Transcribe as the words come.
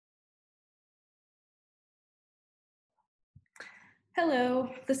Hello,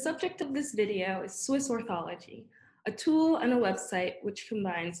 the subject of this video is SwissOrthology, a tool and a website which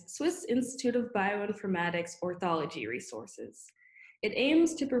combines Swiss Institute of Bioinformatics orthology resources. It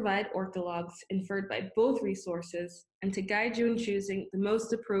aims to provide orthologs inferred by both resources and to guide you in choosing the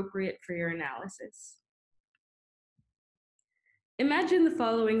most appropriate for your analysis. Imagine the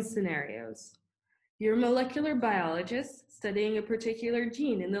following scenarios. You're a molecular biologist studying a particular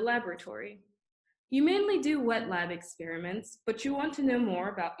gene in the laboratory. You mainly do wet lab experiments, but you want to know more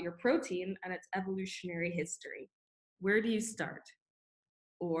about your protein and its evolutionary history. Where do you start?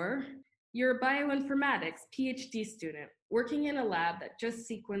 Or you're a bioinformatics PhD student working in a lab that just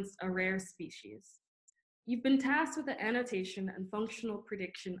sequenced a rare species. You've been tasked with the annotation and functional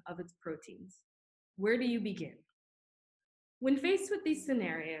prediction of its proteins. Where do you begin? When faced with these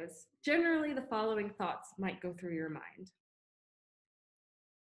scenarios, generally the following thoughts might go through your mind.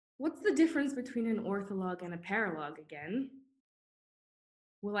 What's the difference between an ortholog and a paralog again?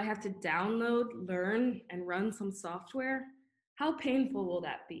 Will I have to download, learn, and run some software? How painful will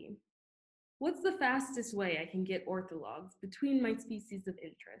that be? What's the fastest way I can get orthologs between my species of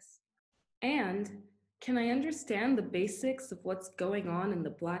interest? And can I understand the basics of what's going on in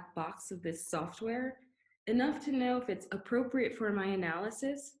the black box of this software? Enough to know if it's appropriate for my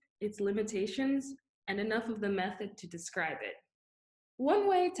analysis, its limitations, and enough of the method to describe it. One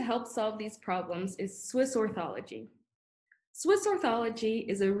way to help solve these problems is SwissOrthology. SwissOrthology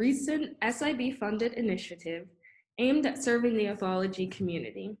is a recent SIB-funded initiative aimed at serving the orthology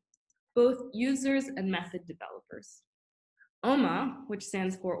community, both users and method developers. OMA, which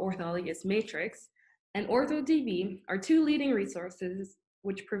stands for Orthologous Matrix, and OrthoDB are two leading resources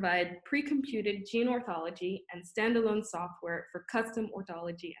which provide pre-computed gene orthology and standalone software for custom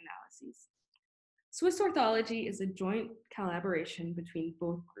orthology analyses. SwissOrthology is a joint collaboration between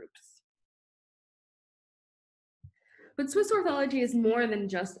both groups. But SwissOrthology is more than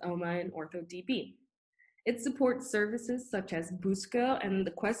just OMA and OrthoDB. It supports services such as Busco and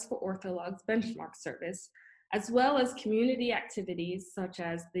the Quest for Orthologs benchmark service, as well as community activities such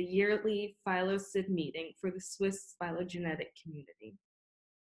as the yearly PhyloSib meeting for the Swiss phylogenetic community.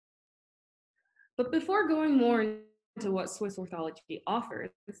 But before going more into what SwissOrthology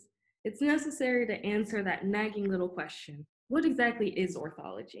offers, it's necessary to answer that nagging little question: what exactly is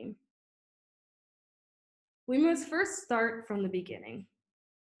orthology? We must first start from the beginning.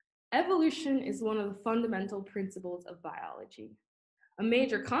 Evolution is one of the fundamental principles of biology. A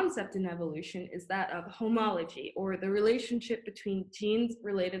major concept in evolution is that of homology, or the relationship between genes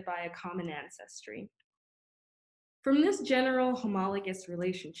related by a common ancestry. From this general homologous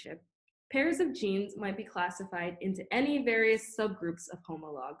relationship, pairs of genes might be classified into any various subgroups of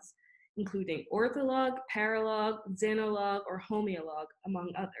homologs, including ortholog, paralog, xenolog, or homeolog, among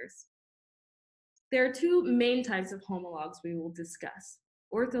others. There are two main types of homologs we will discuss: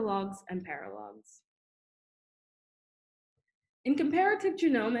 orthologs and paralogs. In comparative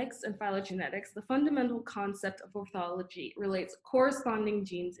genomics and phylogenetics, the fundamental concept of orthology relates corresponding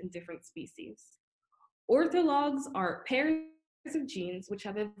genes in different species. Orthologs are pairs of genes which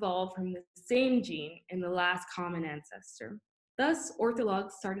have evolved from the same gene in the last common ancestor. Thus,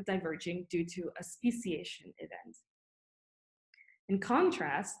 orthologs started diverging due to a speciation event. In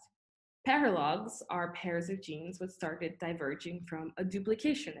contrast, paralogs are pairs of genes which started diverging from a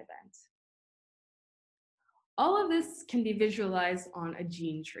duplication event. All of this can be visualized on a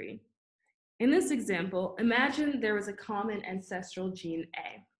gene tree. In this example, imagine there was a common ancestral gene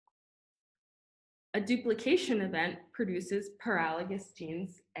A. A duplication event produces paralogous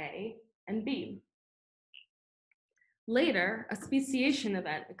genes A and B. Later, a speciation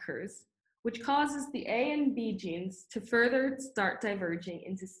event occurs, which causes the A and B genes to further start diverging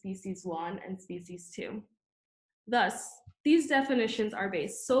into species 1 and species 2. Thus, these definitions are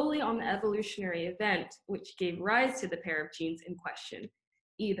based solely on the evolutionary event which gave rise to the pair of genes in question,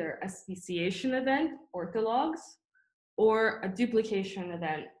 either a speciation event, orthologs, or a duplication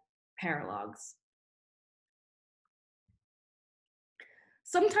event, paralogs.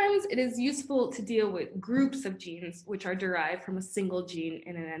 Sometimes it is useful to deal with groups of genes which are derived from a single gene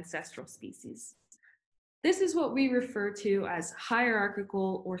in an ancestral species. This is what we refer to as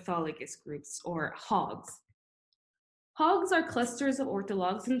hierarchical orthologous groups, or HOGs. HOGs are clusters of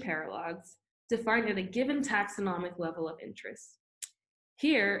orthologs and paralogs defined at a given taxonomic level of interest.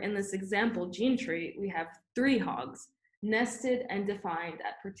 Here, in this example gene tree, we have 3 HOGs, nested and defined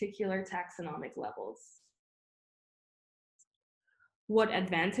at particular taxonomic levels. What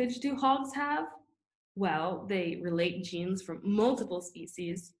advantage do HOGs have? Well, they relate genes from multiple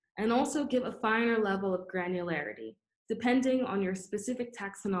species and also give a finer level of granularity, depending on your specific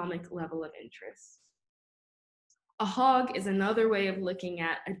taxonomic level of interest. A HOG is another way of looking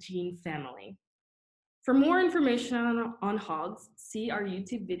at a gene family. For more information on HOGs, see our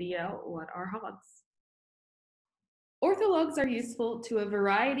YouTube video, What are HOGs? Orthologs are useful to a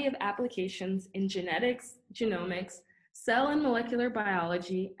variety of applications in genetics, genomics, cell and molecular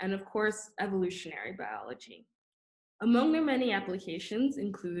biology, and of course, evolutionary biology. Among their many applications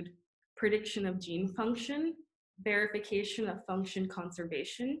include prediction of gene function, verification of function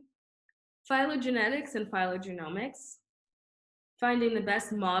conservation, phylogenetics and phylogenomics, finding the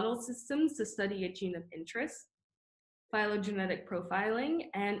best model systems to study a gene of interest, phylogenetic profiling,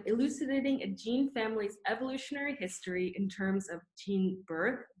 and elucidating a gene family's evolutionary history in terms of gene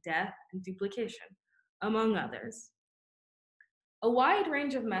birth, death, and duplication, among others. A wide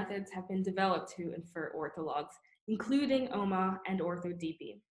range of methods have been developed to infer orthologs, including OMA and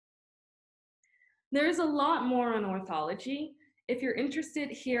OrthoDB. There is a lot more on orthology. If you're interested,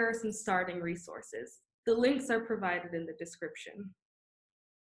 here are some starting resources. The links are provided in the description.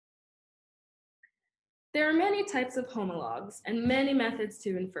 There are many types of homologs and many methods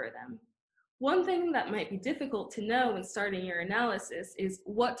to infer them. One thing that might be difficult to know when starting your analysis is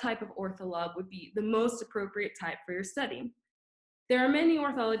what type of ortholog would be the most appropriate type for your study. There are many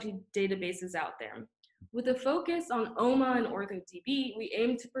orthology databases out there. With a focus on OMA and OrthoDB, we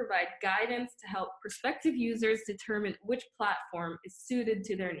aim to provide guidance to help prospective users determine which platform is suited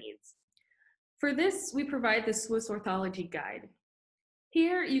to their needs. For this, we provide the SwissOrthology guide.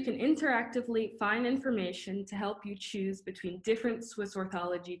 Here, you can interactively find information to help you choose between different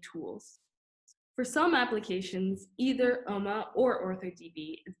SwissOrthology tools. For some applications, either OMA or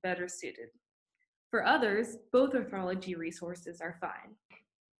OrthoDB is better suited. For others, both orthology resources are fine.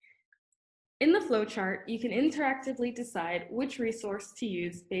 In the flowchart, you can interactively decide which resource to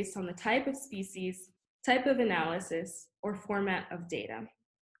use based on the type of species, type of analysis, or format of data.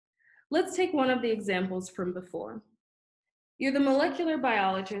 Let's take one of the examples from before. You're the molecular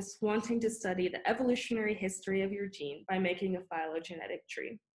biologist wanting to study the evolutionary history of your gene by making a phylogenetic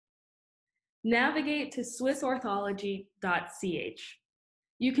tree. Navigate to SwissOrthology.ch.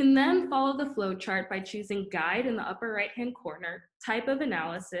 You can then follow the flowchart by choosing Guide in the upper right-hand corner, Type of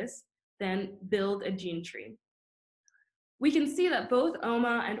Analysis, then Build a Gene Tree. We can see that both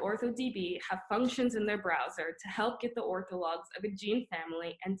OMA and OrthoDB have functions in their browser to help get the orthologs of a gene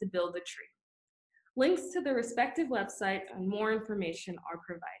family and to build a tree. Links to the respective websites and more information are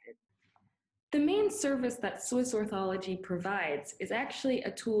provided. The main service that SwissOrthology provides is actually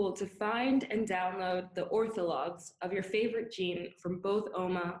a tool to find and download the orthologs of your favorite gene from both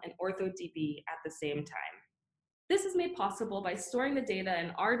OMA and OrthoDB at the same time. This is made possible by storing the data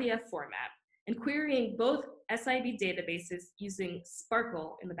in RDF format and querying both SIB databases using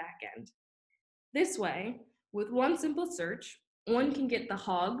Sparkle in the backend. This way, with one simple search, one can get the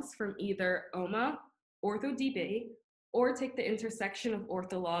HOGs from either OMA, OrthoDB, or take the intersection of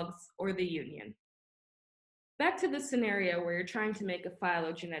orthologs or the union. Back to the scenario where you're trying to make a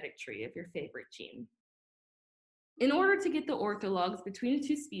phylogenetic tree of your favorite gene. In order to get the orthologs between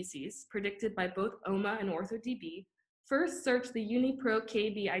two species predicted by both OMA and OrthoDB, first search the UniPro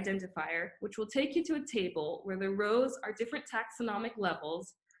KB identifier, which will take you to a table where the rows are different taxonomic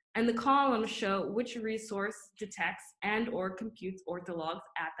levels and the columns show which resource detects and/or computes orthologs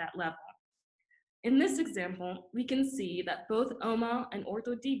at that level. In this example, we can see that both OMA and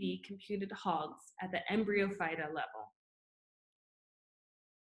OrthoDB computed HOGs at the embryophyta level.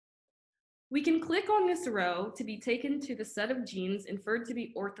 We can click on this row to be taken to the set of genes inferred to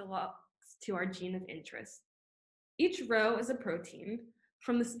be orthologs to our gene of interest. Each row is a protein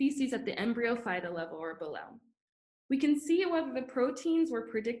from the species at the embryophyta level or below. We can see whether the proteins were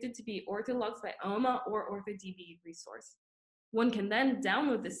predicted to be orthologs by OMA or OrthoDB resource. One can then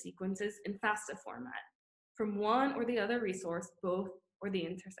download the sequences in FASTA format from one or the other resource, both, or the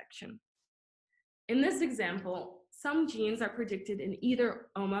intersection. In this example, some genes are predicted in either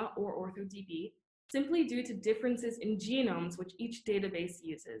OMA or OrthoDB simply due to differences in genomes which each database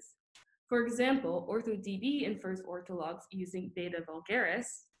uses. For example, OrthoDB infers orthologs using beta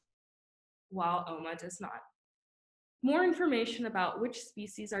vulgaris, while OMA does not. More information about which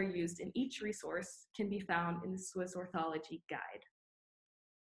species are used in each resource can be found in the SwissOrthology guide.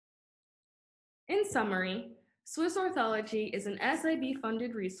 In summary, SwissOrthology is an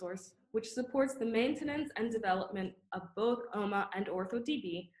SIB-funded resource which supports the maintenance and development of both OMA and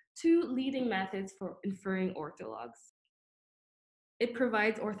OrthoDB, two leading methods for inferring orthologs. It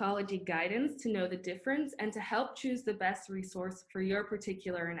provides orthology guidance to know the difference and to help choose the best resource for your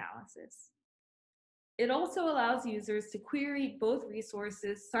particular analysis. It also allows users to query both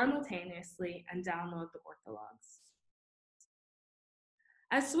resources simultaneously and download the orthologs.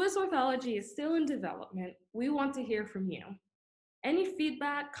 As Swiss Orthology is still in development, we want to hear from you. Any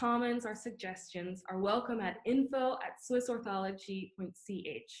feedback, comments, or suggestions are welcome at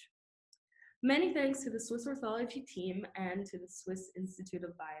info@SwissOrthology.ch. Many thanks to the Swiss Orthology team and to the Swiss Institute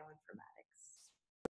of Bioinformatics.